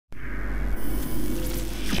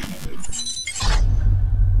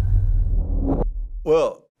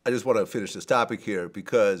Well, I just want to finish this topic here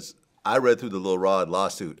because I read through the Lil Rod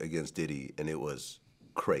lawsuit against Diddy, and it was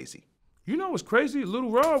crazy. You know what's crazy?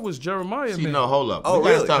 Lil Rod was Jeremiah, man. No, hold up. Oh,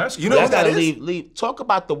 really? You know what that is? Talk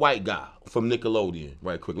about the white guy from Nickelodeon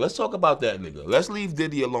right quick. Let's talk about that nigga. Let's leave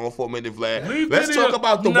Diddy alone for a minute, Vlad. Let's talk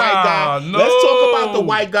about the white guy. No. Let's talk about the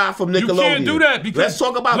white guy from Nickelodeon. You can't do that because... Let's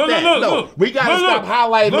talk about that. Look, we got to stop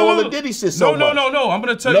highlighting all the Diddy shit so much. No. I'm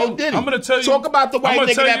going to tell you. Diddy. I'm going to tell you. Talk about the white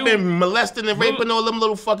nigga that been molesting and raping all them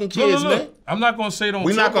little fucking kids, man. I'm not going to say don't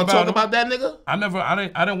We're not going to talk him. about that nigga? I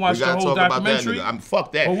didn't watch the whole documentary.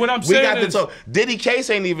 Fuck that. But what I'm saying is... Diddy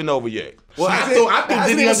case ain't even over yet. Well, I thought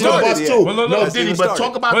Diddy under the bus too. No, Diddy, but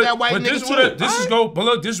talk about that white nigga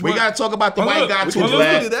too. We gotta talk about the white guy too,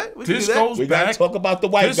 Vlad. We gotta talk about the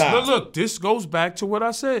white guy. Look, this goes back to what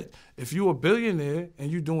I said. If you a billionaire and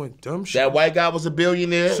you doing dumb shit, that white guy was a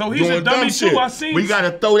billionaire. So he's doing a dummy dumb shit. too. I seen. We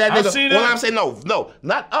gotta throw that nigga. All I'm saying, no,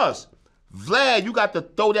 not us. Vlad, you got to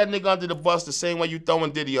throw that nigga under the bus the same way you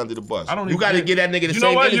throwing Diddy under the bus. You got to give that nigga the same energy. You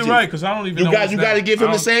know what? You're right, because I don't even know. You got to give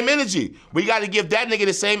him the same energy. We got to give that nigga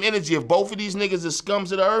the same energy. If both of these niggas are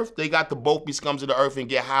scums of the earth, they got to both be scums of the earth and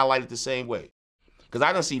get highlighted the same way. Because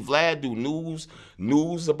I done see Vlad do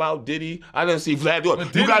news about Diddy. I done see Vlad do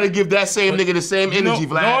it. You got to give that same nigga the same energy,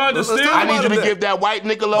 Vlad. No, I understand. I need you to give that white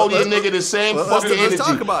Nickelodeon nigga the same fucking energy.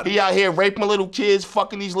 Talk about it. He out here raping little kids,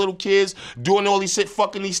 fucking these little kids, doing all these shit,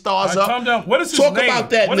 fucking these stars up. Calm down. What is his name? Talk about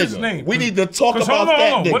that what nigga. Is his name? We need to talk about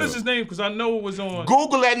that nigga. What is his name? Because I know it was on.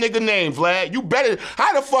 Google that nigga name, Vlad. You better.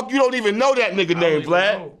 How the fuck you don't even know that nigga name,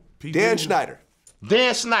 Vlad? Dan Schneider.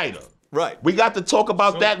 Dan Schneider. Right. We got to talk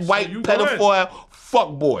about that white pedophile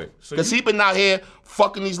fuckboy. Because he been out here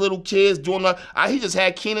fucking these little kids, doing he just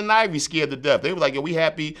had Keenan Ivory scared to death. They were like, yo, we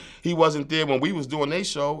happy he wasn't there when we was doing their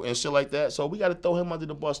show and shit like that. So we got to throw him under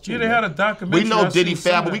the bus too. Yeah, they had a documentary. We know Diddy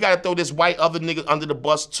foul, but we got to throw this white other nigga under the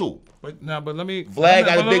bus too. But let me. Vlad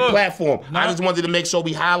got a big platform. I just wanted to make sure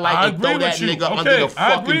we highlight and throw that nigga under the fucking bus.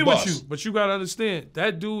 I agree with you, but you got to understand,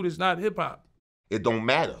 that dude is not hip hop. It don't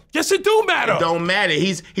matter. Yes, it do matter. It don't matter.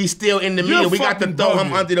 He's still in the media. We got to throw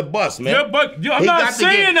him under the bus, man. Yeah, but I'm not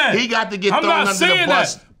saying that. He got to get thrown under the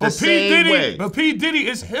bus. But P. Diddy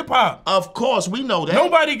is hip hop. Of course, we know that.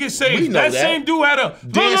 Nobody gets saved. We know that. Same dude had a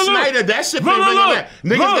Dan Schneider. That shit been ringing back.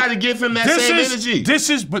 Niggas got to give him that same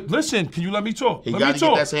energy. But listen, can you let me talk? He got to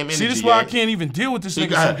get that same energy. See, this is why I can't even deal with this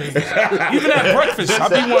nigga some days. Even at breakfast, I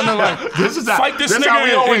be wanting to like fight this nigga. That's how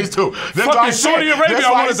we always do. Fucking Saudi Arabia,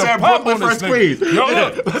 I wanted to pop on this nigga. Yo,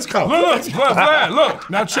 look, let's go. Look,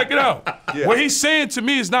 now check it out. What he's saying to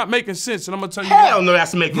me is not making sense, and I'm gonna tell you. Hell no,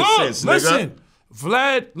 that's making sense, nigga. Listen.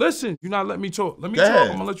 Vlad, listen, you're not letting me talk. Let me talk,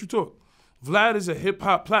 I'm gonna let you talk. Vlad is a hip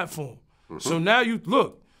hop platform. So now you,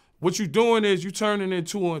 look, what you're doing is you turning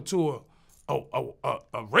into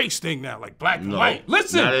a race thing now, like black and white.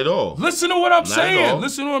 Listen. Not at all. Listen to what I'm saying.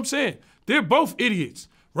 Listen to what I'm saying. They're both idiots,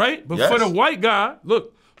 right? But for the white guy,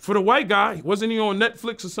 look, wasn't he on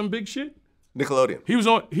Netflix or some big shit? Nickelodeon. He was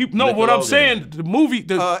on, what I'm saying, the movie.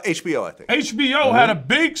 HBO, I think. HBO had a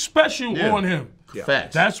big special on him. Yeah.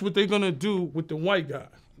 Facts. That's what they're gonna do with the white guy.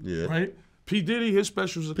 Yeah. Right? P. Diddy, his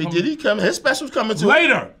specials are coming. P. Diddy coming. His specials coming too.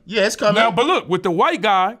 Later. Yeah, it's coming. Now, but look, with the white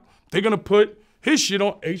guy, they're gonna put his shit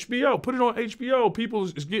on HBO. Put it on HBO. People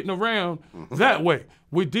is getting around that way.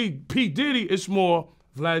 With P. Diddy, it's more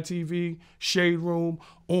Vlad TV, Shade Room,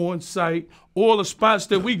 On Site, all the spots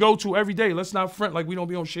that we go to every day. Let's not front like we don't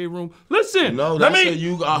be on Shade Room. Listen, no,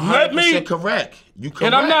 you 100% correct. You correct.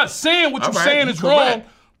 And I'm not saying what you're saying is wrong.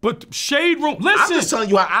 But Shade Room, listen. I'm just telling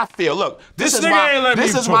you how I feel. Look, this is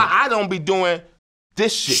why I don't be doing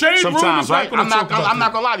this shit Shade sometimes, right? I'm not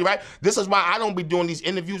gonna lie to you, right? This is why I don't be doing these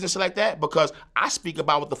interviews and shit like that, because I speak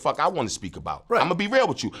about what the fuck I want to speak about. Right. I'm gonna be real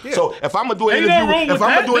with you. Yeah. So if I'm gonna do an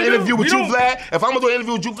interview, with you,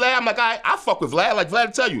 Vlad, I'm like, I fuck with Vlad, like Vlad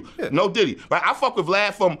will tell you. Yeah. No Diddy. Right? I fuck with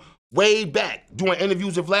Vlad from way back, doing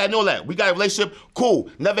interviews with Vlad and all that. We got a relationship, cool.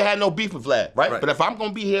 Never had no beef with Vlad, right? But if I'm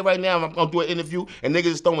gonna be here right now and I'm gonna do an interview and niggas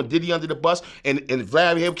is throwing Diddy under the bus and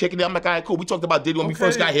Vlad here kicking it, I'm like, all right, cool. We talked about Diddy when we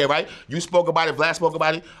first got here, right? You spoke about it, Vlad spoke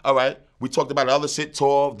about it, all right. We talked about other shit,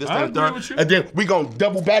 tour, this, that, and third. And then we gonna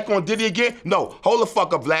double back on Diddy again? No, hold the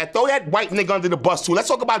fuck up, Vlad. Throw that white nigga under the bus too. Let's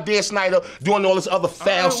talk about Dan Schneider doing all this other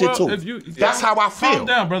foul shit too. That's how I feel. Calm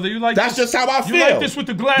down, brother. You like That's just how I feel. You like this with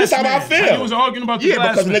the glass. That's how I feel. He was arguing about the glass.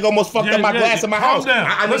 Yeah, because the nigga almost fucked up my glass in my house.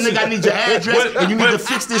 I know, nigga, I need your address and you need to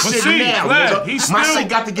fix this shit now, nigga. My shit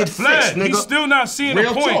got to get fixed, nigga. He's still not seeing the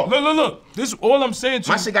point. Look. This is all I'm saying to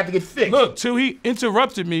you. My shit got to get fixed. Look, till he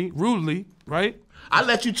interrupted me rudely, right? I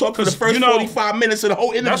let you talk for the first 45 minutes of the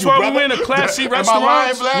whole interview, That's why brother. we went to classy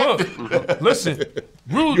restaurants. Look, listen,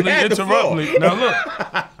 rudely interrupt me. Now look,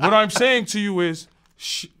 what I'm saying to you is,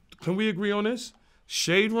 can we agree on this?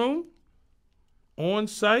 Shade Room, On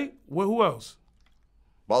Site. Who else?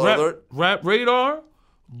 Baller Alert. Rap Radar,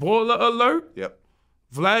 Baller Alert. Yep.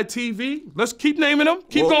 Vlad TV. Let's keep naming them.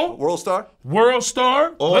 Keep going. World Star. World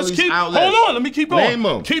Star. Let's keep. Outlets. Hold on. Let me keep going. Name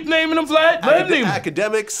them. Keep naming them, Vlad. Let him name them.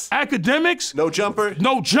 Academics. Academics. No Jumper.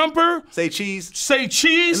 No Jumper. Say Cheese. Say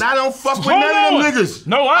Cheese. And I don't fuck with none of them niggas.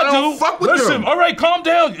 No, I don't do. fuck with Listen, them. all right, calm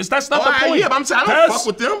down. That's not the point. Yeah, but I'm saying I don't fuck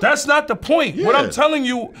with them. That's not the point. Yeah. What I'm telling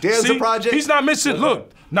you, Dan's a project. He's not missing.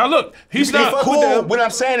 Look. Now look, he's They not cool. What I'm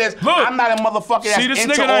saying is, Look, I'm not a motherfucker that's this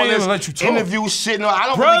into nigga all ain't this let you talk. interview shit. No, I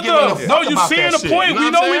don't Brother, really give a fuck no, you about seeing that the shit. point. You know We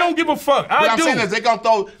what know I'm we saying? don't give a fuck. What I I'm do. saying is they gonna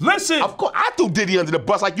throw. Listen. Of course, I threw Diddy under the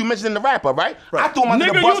bus like you mentioned in the rapper, right? I threw him under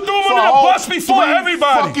Nigga, the bus. you threw him for under a the whole bus before 3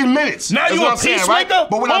 everybody. fucking minutes. Now That's you what a I'm saying, peacemaker? right?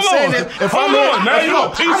 But what I'm Hold saying on. is, if Hold I'm on. Now you a I'm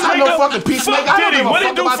not peacemaker? no fucking peacemaker. Fuck I don't Diddy. give a What he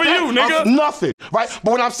fuck do about for that. you, nigga? Nothing, right?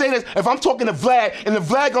 But what I'm saying is, if I'm talking to Vlad, and the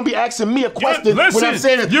Vlad gonna be asking me a question, what I'm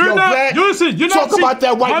saying is, you're yo, not. Vlad, Listen, you're not. talk about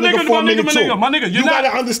that white nigga for a minute too. My nigga, You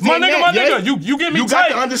gotta understand that. My nigga, you get me You tight.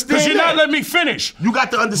 got to understand because you're that. not letting me finish. You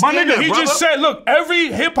got to My understand nigga, that, he brother. just said, look,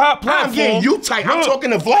 every hip hop platform. I'm getting you tight. I'm Look,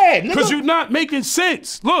 talking to Vlad, nigga. because you're not making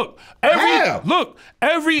sense. Look, every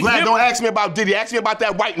Vlad, hip. don't ask me about Diddy. Ask me about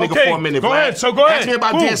that white nigga Okay, for a minute, go Vlad. ahead. So go ahead. Ask me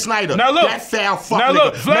about Cool. Dan Snyder. Now look. That foul fuck Now nigga.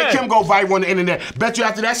 look, Vlad. Make him go viral on the internet. Bet you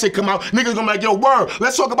after that shit come out, niggas gonna be like, yo, word.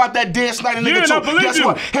 Let's talk about that Dan Snyder nigga Yeah, too. and I believe Guess you.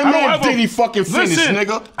 what? Him I don't and have Diddy fucking finished, Listen,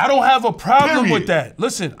 nigga. I don't have a problem Period. with that.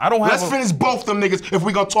 Listen, I don't have. Let's finish both them niggas if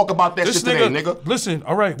we gonna talk about that shit today, nigga. Listen,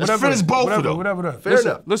 all right, Let's whatever. finish both of them. Whatever. Fair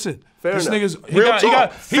enough. Listen. Fair this enough. nigga's Real talk. he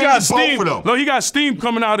got Finish steam. both of them. No, he got steam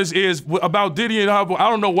coming out his ears about Diddy and how I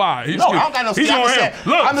don't know why. No, I don't got no steam.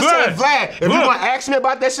 I'm just saying, Vlad, if you gonna ask me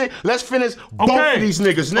about that shit, let's finish both of these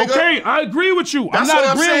niggas, nigga. Okay, I agree with you. That's I'm what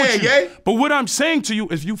not I'm agreeing saying, with you. yay. But what I'm saying to you,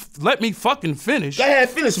 if you let me fucking finish. Go ahead,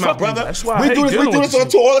 finish, my brother. That's why we do this on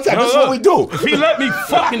tour all the time. This is what we do. If he let me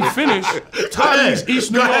fucking finish, tired of these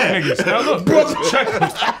East New York niggas. Now look, check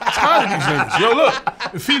this. Tired of these niggas. Yo,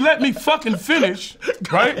 look. If he let me fucking finish,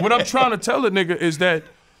 right? What I'm trying to tell the nigga is that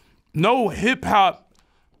no hip hop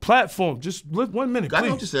platform. Just 1 minute, please. I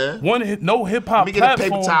know what you said. No hip hop platform. Let me get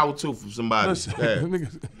a paper towel too from somebody. Listen,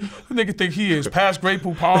 nigga think he is past Grey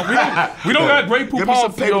Poupon. We don't got Grey Poupon. Give me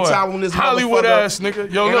some paper towel on this Hollywood ass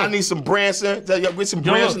nigga. Yo, and look. I need some Branson. Get some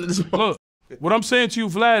Branson. Look, what I'm saying to you,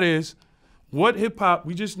 Vlad, is what hip hop?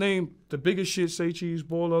 We just named the biggest shit. Say Cheese,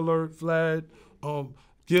 Baller Alert, Vlad,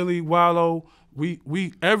 Gilly, Wallow.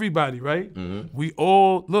 We everybody, right? Mm-hmm. We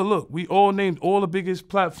all look. We all named all the biggest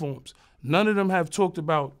platforms. None of them have talked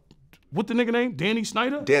about what the nigga name? Dan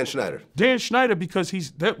Schneider. Dan Schneider, because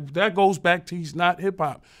that goes back to he's not hip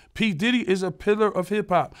hop. P Diddy is a pillar of hip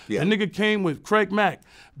hop. Yeah. The nigga came with Craig Mack,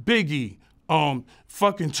 Biggie,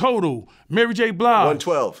 fucking Total, Mary J. Blige.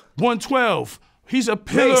 112. He's a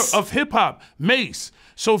pillar of hip hop. Mace.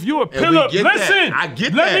 So if you're a pillar, listen. I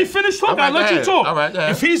get let me finish talking. I'll let you talk. All right,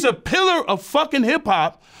 if he's a pillar of fucking hip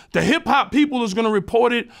hop, the hip hop people is gonna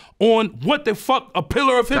report it on what the fuck a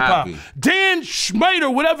pillar of hip hop. Dan Schneider,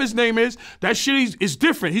 whatever his name is, that shit is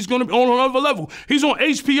different. He's gonna be on another level. He's on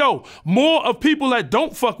HBO. More of people that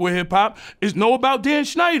don't fuck with hip hop know about Dan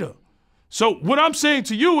Schneider. So what I'm saying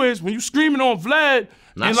to you is, when you screaming on Vlad.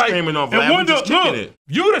 Not screaming on Vlad, we just kicking it.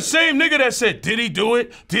 You the same nigga that said, did he do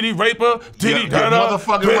it? Did he rape her? Did he da-da?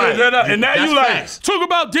 Motherfucking right. And now you facts. talk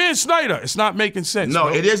about Dan Snyder. It's not making sense. No,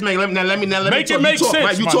 bro. it is making. Let me make it make sense.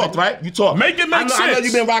 Right? You talked, right? You talked. Make it make sense. I know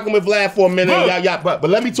you've been rocking with Vlad for a minute, but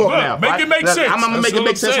let me talk now. Make it make sense. I'm gonna make it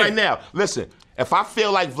make sense right now. Listen. If I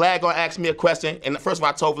feel like Vlad gonna ask me a question, and first of all,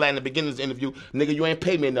 I told Vlad in the beginning of this interview, nigga, you ain't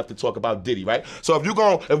paid me enough to talk about Diddy, right? So if we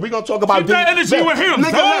gonna talk about Diddy, that energy with him.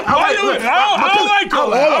 Nigga, I don't like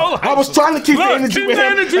him. I was trying to keep the energy with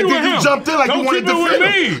him, and then you jumped in like you want to defend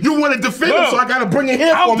him. You want to defend him, so I gotta bring it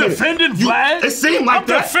here for a minute. I'm defending Vlad. It seemed like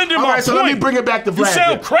that. I'm defending my point. So let me bring it back to Vlad. You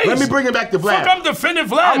sound crazy. Let me bring it back to Vlad. Fuck, I'm defending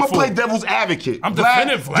Vlad. I'm gonna play devil's advocate. I'm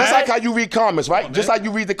defending Vlad. Just like how you read comments, right? Just like you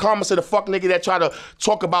read the comments of the fuck nigga that try to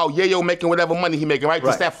talk about Yayo making whatever money he making, right?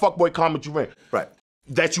 Just that fuckboy comment you read. Right.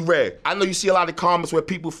 That you read. I know you see a lot of comments where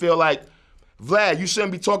people feel like, Vlad, you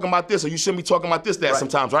shouldn't be talking about this, or you shouldn't be talking about this, that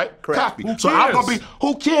sometimes, right? Correct. Copy. So I'm gonna be,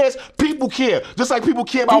 who cares? People care. Just like people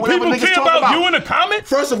care about whatever niggas talk about. You in the comment?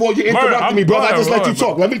 First of all, you interrupted me, brother. I just let you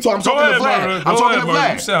talk. Let me talk. I'm talking to Vlad. I'm talking to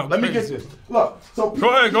Vlad. Let me get this. Look. So go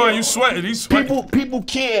ahead. You sweating. He's sweating. People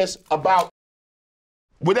cares about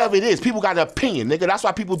whatever it is. People got an opinion, nigga. That's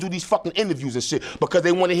why people do these fucking interviews and shit, because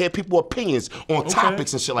they want to hear people's opinions on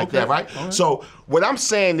topics and shit like that, right? So what I'm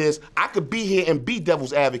saying is, I could be here and be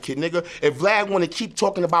devil's advocate, nigga. If Vlad want to keep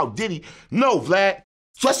talking about Diddy, no, Vlad.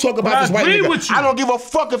 So let's talk about this white nigga. I don't give a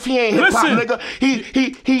fuck if he ain't hip hop, nigga.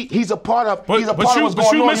 he's a part of what's going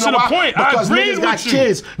on. You missing the point. Because I agreed niggas got with you.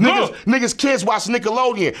 kids. Niggas kids watch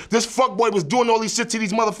Nickelodeon. This fuckboy was doing all these shit to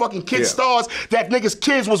these motherfucking kid stars that niggas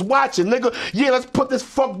kids was watching, nigga. Yeah, let's put this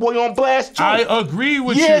fuckboy on blast too. I agree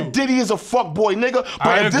with you. Yeah, Diddy is a fuckboy, nigga.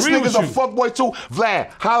 But if this nigga's a fuckboy too,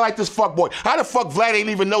 Vlad, highlight this fuckboy. How the fuck Vlad ain't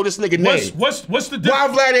even know this nigga name? What's the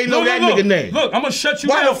difference? Why Vlad ain't know that nigga name? Look, I'm gonna shut you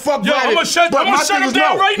down. Why the fuck Vlad? I'm gonna shut him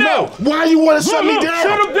down right now. Why you wanna shut me down?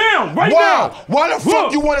 Shut him down right now. Why the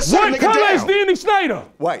fuck you wanna shut a nigga down? What color is Diddy Snyder?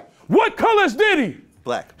 White. What color is Diddy?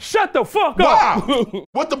 Black. Shut the fuck up. Wow.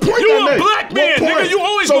 What the point? You a black man, nigga. You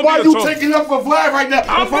always so gonna be why you taking up for Vlad right now?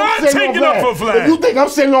 I'm not taking up for Vlad. If you think I'm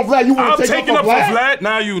saying on Vlad, you want to take up for Vlad?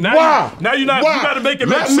 Now you Why? Now you not. Why? You gotta make it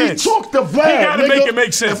make sense. Let me talk to Vlad. You gotta make it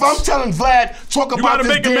make sense. If I'm telling Vlad, talk about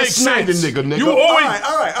this Dan Snyder nigga. You always.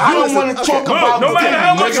 All right. I don't want to talk about. No matter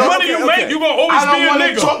how much money you make, you gonna always be a nigga. I don't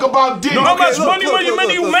want to talk about Diddy. No matter how much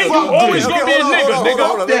money you make, you always gonna be a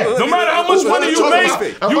nigga. No matter how much money you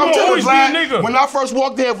make, you gonna always be a nigga. When I first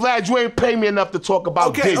walked in, Vlad, you ain't pay me enough to talk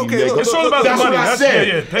about Diddy, nigga. It's all about the money. That's what I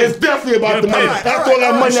said. It's definitely about the money. After all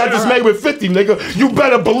that money I just made with 50, nigga, you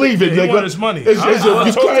better believe it, nigga. He want his money. You crazy?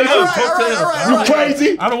 You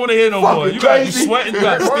crazy? I don't want to hear no more. You got you sweating.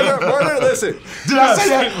 Murda, listen. Did I say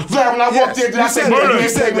that? Vlad, when I walked in, did I say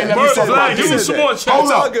Vlad, give me some more checks. Hold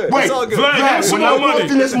all up. good. Wait, It's all good. Vlad, when I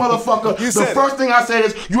walked in this motherfucker, You the said first thing I said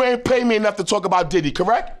is, you ain't pay me enough to talk about Diddy,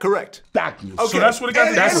 correct? Correct. Thank you. Okay. So that's what it got to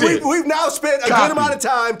do. That's it. We've now spent a good amount of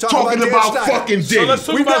time talking about Dan fucking Snyder. Diddy. So let's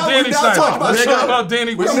talk We've about now Danny talked Snyder. about Let's Snyder. talk about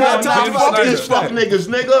Danny. We're not talking about these fuck niggas,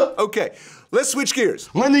 nigga. Okay. Let's switch gears.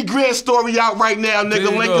 Lenny Grant story out right now,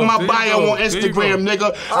 nigga. Link in my bio on Instagram,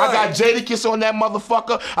 nigga. I got Jadakiss on that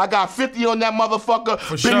motherfucker. I got 50 on that motherfucker.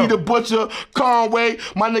 Benny the Butcher, Conway,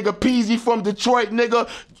 my nigga Peasy from Detroit, nigga.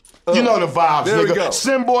 You know the vibes, there we nigga. go.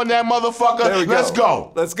 Simba on that motherfucker. Let's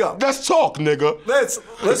go. Let's go. Let's talk, nigga. Let's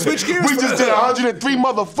switch gears. We just did 103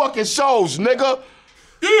 motherfucking shows, nigga.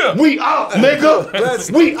 Yeah. We up,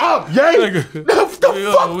 nigga. We up, yay. The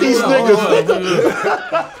fuck these niggas,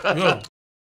 nigga.